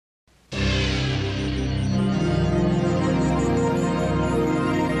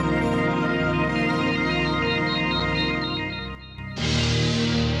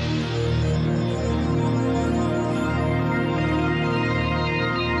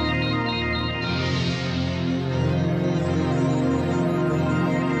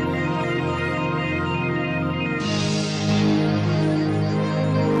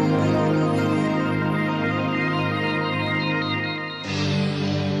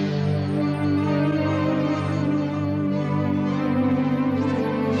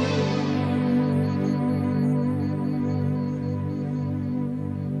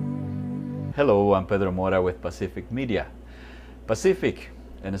Hello, I'm Pedro Mora with Pacific Media. Pacific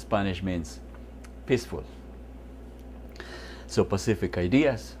in Spanish means peaceful. So Pacific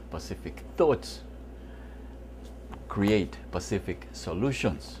ideas, Pacific thoughts create Pacific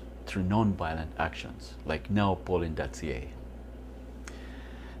solutions through nonviolent actions like nowpolling.ca.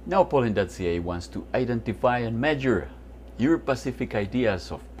 Nowpolling.ca wants to identify and measure your Pacific ideas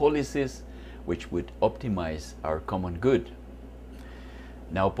of policies which would optimize our common good.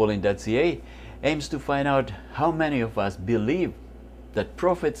 Nowpolling.ca aims to find out how many of us believe that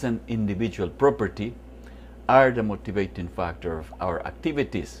profits and individual property are the motivating factor of our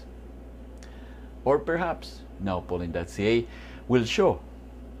activities. Or perhaps Nowpolling.ca will show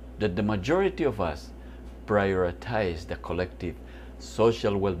that the majority of us prioritize the collective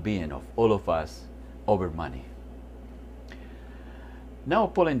social well-being of all of us over money.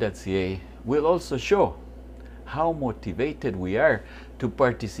 Nowpolling.ca will also show how motivated we are to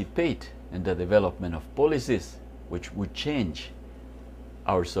participate in the development of policies which would change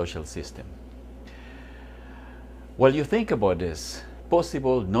our social system. While you think about this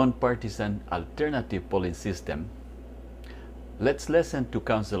possible non-partisan alternative polling system, let's listen to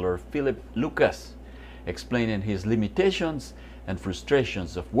Councilor Philippe Lucas explaining his limitations and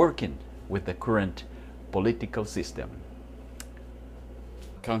frustrations of working with the current political system.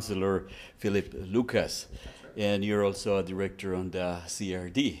 Councilor Philippe Lucas, and you're also a director on the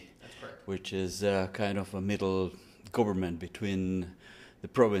CRD, which is kind of a middle government between the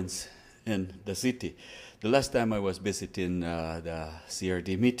province and the city. The last time I was visiting the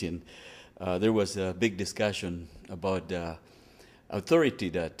CRD meeting, there was a big discussion about the authority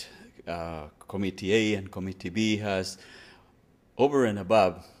that Committee A and Committee B has over and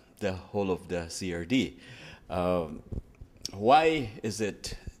above the whole of the CRD. Why is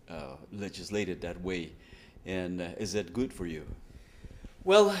it legislated that way, and is it good for you?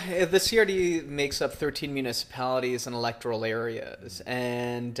 Well, the CRD makes up 13 municipalities and electoral areas,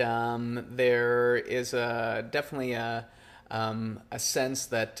 and there is definitely a sense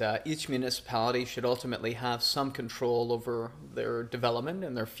that each municipality should ultimately have some control over their development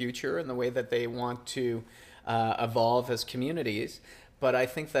and their future and the way that they want to evolve as communities. But I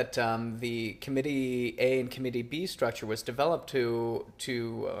think that the Committee A and Committee B structure was developed in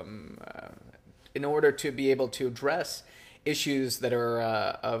order to be able to address issues that are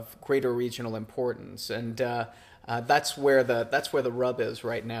of greater regional importance, and that's where the rub is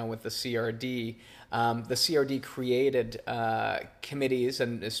right now with the CRD. The CRD created committees,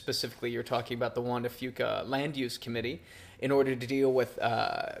 and specifically you're talking about the Juan de Fuca Land Use Committee, in order to deal with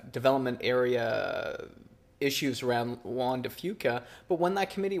development area issues around Juan de Fuca. But when that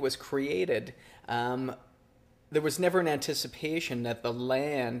committee was created, there was never an anticipation that the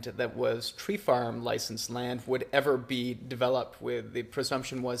land that was tree farm licensed land would ever be developed. With the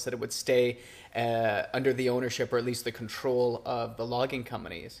presumption was that it would stay under the ownership or at least the control of the logging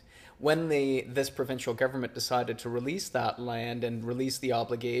companies. When this provincial government decided to release that land and release the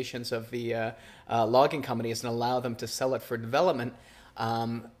obligations of the logging companies and allow them to sell it for development,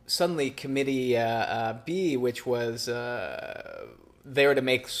 suddenly Committee B, which was there to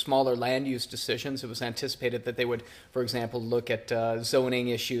make smaller land use decisions. It was anticipated that they would, for example, look at zoning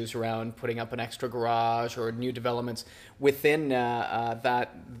issues around putting up an extra garage or new developments within the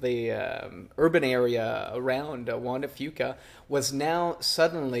urban area around Juan de Fuca, was now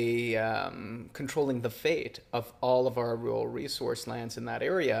suddenly controlling the fate of all of our rural resource lands in that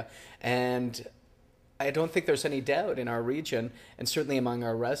area. And I don't think there's any doubt in our region, and certainly among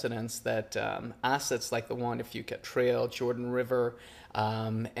our residents, that assets like the Juan de Fuca Trail, Jordan River,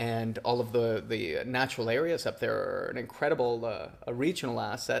 and all of the natural areas up there are an incredible a regional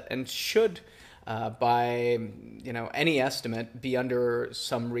asset, and should, by any estimate, be under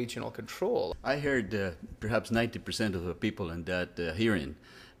some regional control. I heard perhaps 90% of the people in that hearing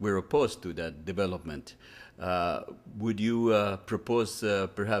were opposed to that development. Would you propose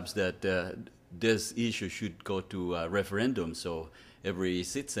perhaps that this issue should go to a referendum so every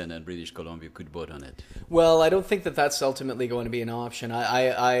citizen in British Columbia could vote on it? Well, I don't think that that's ultimately going to be an option.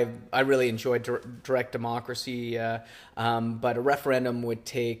 I really enjoy direct democracy, but a referendum would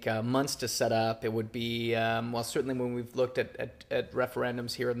take months to set up. It would be, well, certainly when we've looked at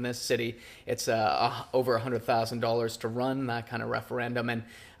referendums here in this city, it's over $100,000 to run that kind of referendum, and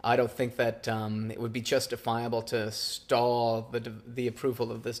I don't think that it would be justifiable to stall the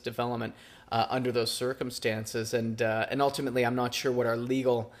approval of this development under those circumstances, and ultimately I'm not sure what our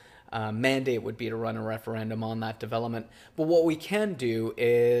legal mandate would be to run a referendum on that development. But what we can do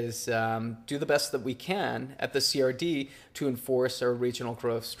is do the best that we can at the CRD to enforce our regional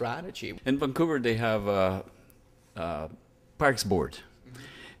growth strategy. In Vancouver, they have a Parks Board.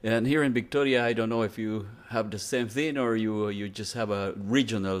 And here in Victoria, I don't know if you have the same thing or you just have a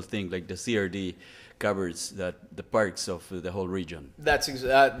regional thing like the CRD covers the parks of the whole region. That's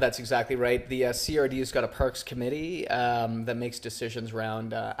exactly right. The CRD's got a parks committee that makes decisions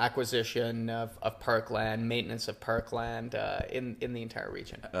around acquisition of parkland, maintenance of parkland in the entire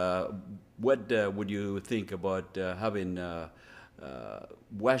region. What would you think about having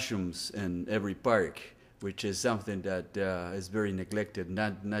washrooms in every park, which is something that is very neglected,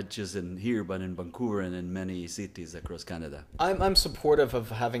 not just in here, but in Vancouver and in many cities across Canada? I'm supportive of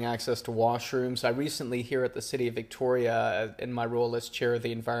having access to washrooms. I recently, here at the City of Victoria, in my role as chair of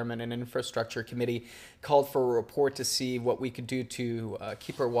the Environment and Infrastructure Committee, called for a report to see what we could do to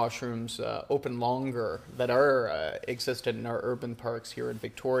keep our washrooms open longer that are existent in our urban parks here in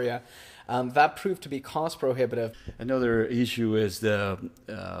Victoria. That proved to be cost prohibitive. Another issue is the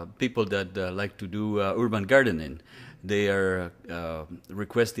people that like to do urban gardening. They are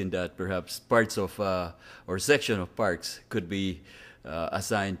requesting that perhaps parts of or section of parks could be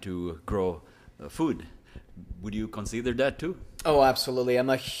assigned to grow food. Would you consider that too? Oh, absolutely. I'm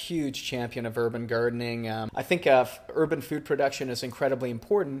a huge champion of urban gardening. I think urban food production is incredibly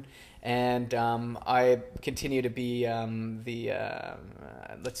important, and I continue to be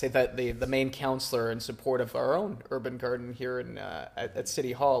let's say that the main counselor in support of our own urban garden here at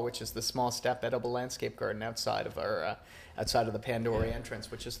City Hall, which is the small step edible landscape garden outside of the Pandora entrance,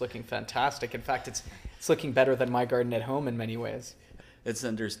 which is looking fantastic. In fact, it's looking better than my garden at home in many ways. It's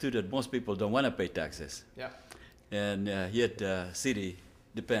understood that most people don't want to pay taxes. Yeah. And yet the city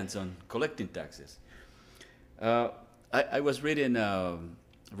depends on collecting taxes. I was reading a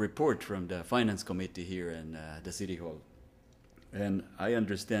report from the Finance Committee here in the City Hall, and I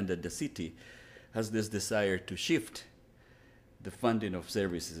understand that the city has this desire to shift the funding of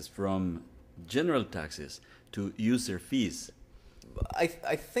services from general taxes to user fees. I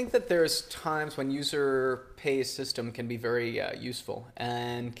think that there's times when user pay system can be very useful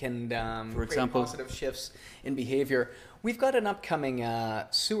and can For example, create positive shifts in behavior. We've got an upcoming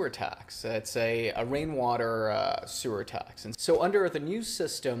sewer tax. It's a rainwater sewer tax. And so under the new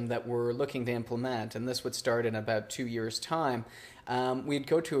system that we're looking to implement, and this would start in about 2 years' time, we'd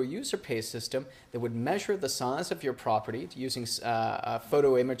go to a user pay system that would measure the size of your property using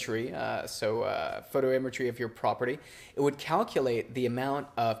photoimagery, photoimagery of your property. It would calculate the amount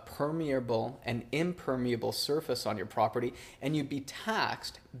of permeable and impermeable surface on your property, and you'd be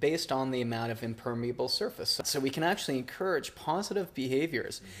taxed based on the amount of impermeable surface. So we can actually encourage positive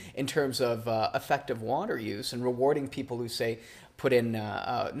behaviors in terms of effective water use and rewarding people who say, put in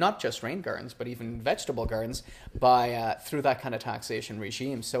not just rain gardens, but even vegetable gardens through that kind of taxation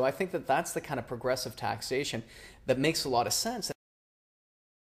regime. So I think that that's the kind of progressive taxation that makes a lot of sense.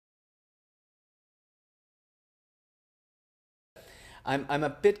 I'm a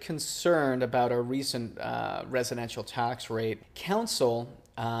bit concerned about our recent residential tax rate. Council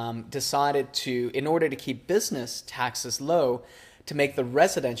decided to, in order to keep business taxes low, to make the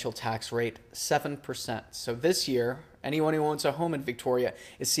residential tax rate 7%. So this year, anyone who owns a home in Victoria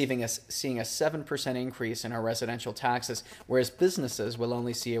is seeing a 7% increase in our residential taxes, whereas businesses will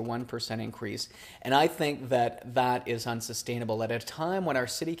only see a 1% increase. And I think that that is unsustainable. At a time when our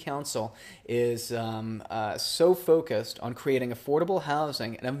city council is so focused on creating affordable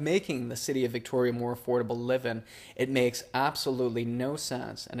housing and of making the city of Victoria more affordable to live in, it makes absolutely no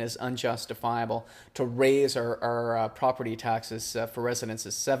sense and is unjustifiable to raise our property taxes for residents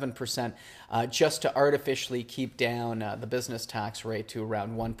is 7% just to artificially keep down the business tax rate to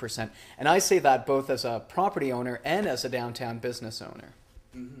around 1%. And I say that both as a property owner and as a downtown business owner.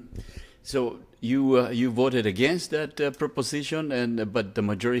 Mm-hmm. So you voted against that proposition, but the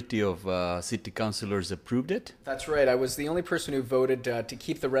majority of city councillors approved it? That's right. I was the only person who voted to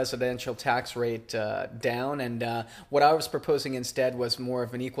keep the residential tax rate down, and what I was proposing instead was more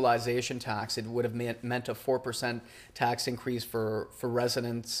of an equalization tax. It would have meant a 4% tax increase for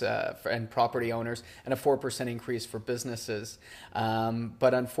residents and property owners, and a 4% increase for businesses.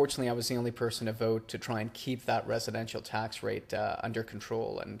 But unfortunately, I was the only person to vote to try and keep that residential tax rate under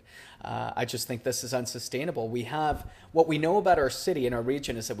control, and I just think this is unsustainable. What we know about our city and our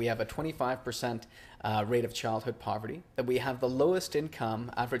region is that we have a 25% rate of childhood poverty, that we have the lowest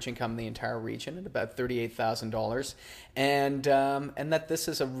average income in the entire region at about $38,000, and that this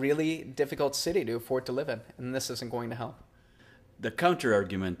is a really difficult city to afford to live in, and this isn't going to help. The counter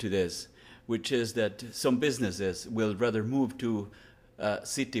argument to this, which is that some businesses will rather move to a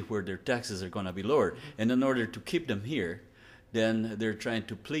city where their taxes are going to be lower, and in order to keep them here, then they're trying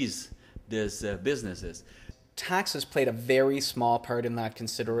to please these businesses. taxes played a very small part in that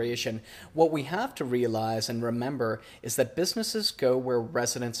consideration. What we have to realize and remember is that businesses go where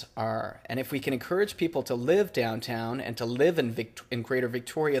residents are. And if we can encourage people to live downtown and to live in Greater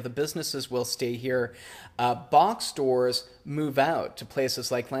Victoria, the businesses will stay here. Box stores move out to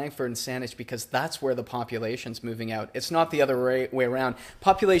places like Langford and Saanich because that's where the population's moving out. It's not the other way around.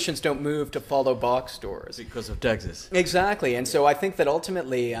 Populations don't move to follow box stores. Because of taxes. Exactly. And so I think that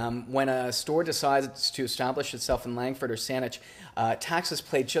ultimately when a store decides to establish itself in Langford or Saanich, taxes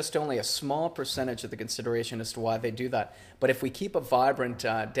play just only a small percentage of the consideration as to why they do that. But if we keep a vibrant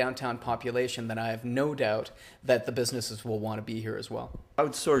downtown population, then I have no doubt that the businesses will want to be here as well.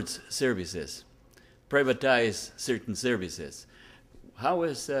 Outsource services, privatize certain services. How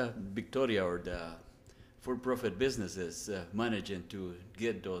is Victoria or the for-profit businesses managing to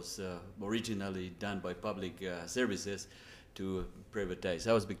get those originally done by public services to privatize?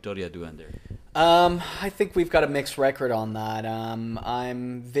 How is Victoria doing there? I think we've got a mixed record on that.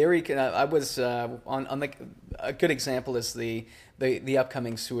 I'm very. I was on the. A good example is the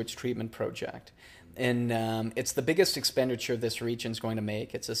upcoming sewage treatment project, and it's the biggest expenditure this region's going to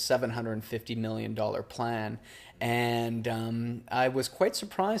make. It's a $750 million plan, and I was quite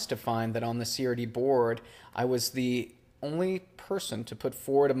surprised to find that on the CRD board, I was the only person to put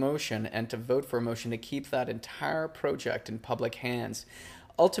forward a motion and to vote for a motion to keep that entire project in public hands.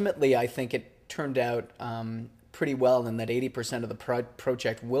 Ultimately, I think it turned out pretty well in that 80% of the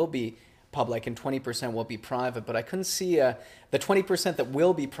project will be public and 20% will be private. But I couldn't see the 20% that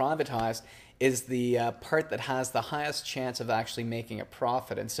will be privatized is the part that has the highest chance of actually making a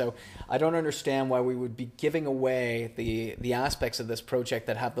profit. And so I don't understand why we would be giving away the aspects of this project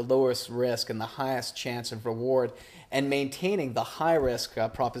that have the lowest risk and the highest chance of reward and maintaining the high risk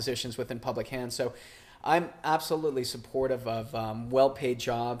propositions within public hands. So I'm absolutely supportive of well-paid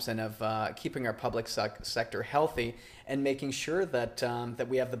jobs and of keeping our public sector healthy and making sure that that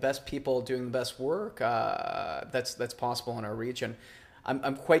we have the best people doing the best work that's possible in our region.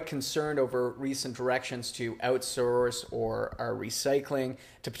 I'm quite concerned over recent directions to outsource or our recycling,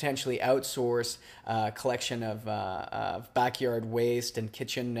 to potentially outsource collection of backyard waste and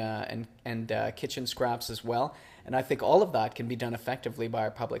kitchen kitchen scraps as well. And I think all of that can be done effectively by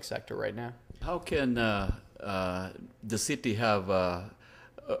our public sector right now. How can the city have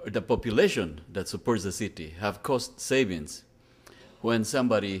the population that supports the city have cost savings when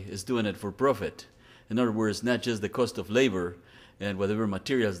somebody is doing it for profit? In other words, not just the cost of labor and whatever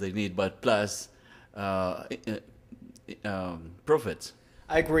materials they need, but plus profits.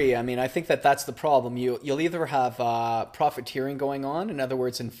 I agree. I mean, I think that that's the problem. You'll either have profiteering going on, in other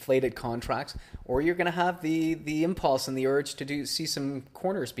words, inflated contracts, or you're going to have the impulse and the urge to see some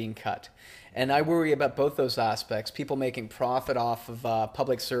corners being cut. And I worry about both those aspects, people making profit off of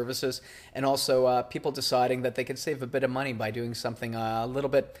public services and also people deciding that they can save a bit of money by doing something a little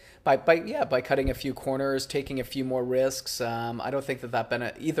bit, by cutting a few corners, taking a few more risks. I don't think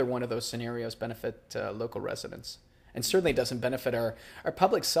that either one of those scenarios benefit local residents. And certainly doesn't benefit our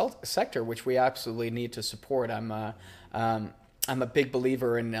public sector, which we absolutely need to support. I'm a big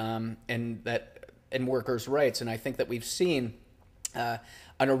believer in workers' rights, and I think that we've seen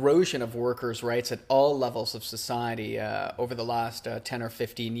an erosion of workers' rights at all levels of society over the last 10 or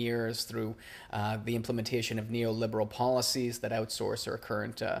 15 years through the implementation of neoliberal policies that outsource our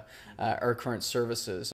current services.